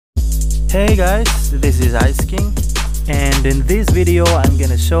Hey guys, this is Ice King, and in this video I'm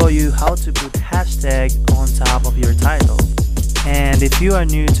gonna show you how to put hashtag on top of your title. And if you are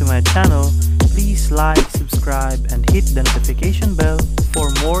new to my channel, please like, subscribe and hit the notification bell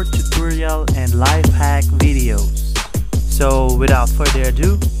for more tutorial and life hack videos. So without further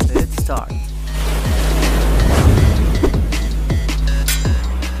ado, let's start.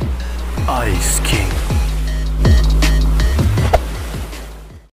 Ice King.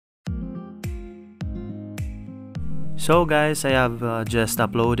 So guys, I have just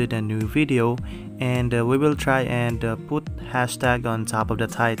uploaded a new video, and we will try and put hashtag on top of the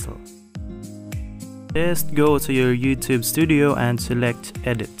title. Just go to your YouTube studio and select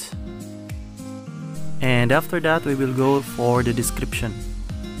edit. And after that we will go for the description.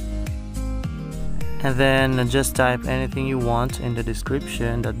 And then just type anything you want in the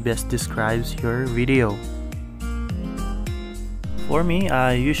description that best describes your video. For me,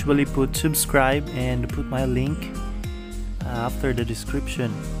 I usually put subscribe and put my link after the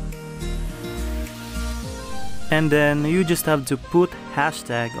description. And then you just have to put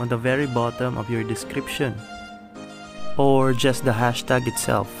hashtag on the very bottom of your description, or just the hashtag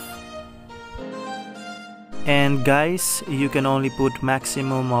itself. And guys, you can only put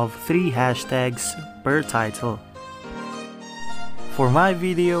maximum of 3 hashtags per title. For my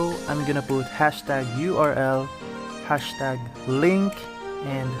video, I'm gonna put hashtag URL, hashtag link,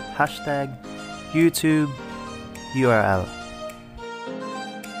 and hashtag YouTube URL.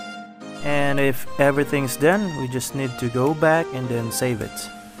 And if everything's done, we just need to go back and then save it.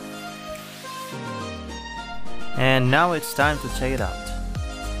 And now it's time to check it out.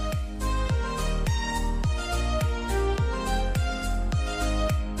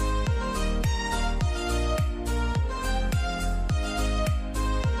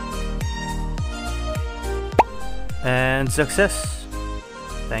 And success!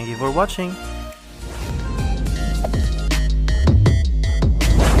 Thank you for watching.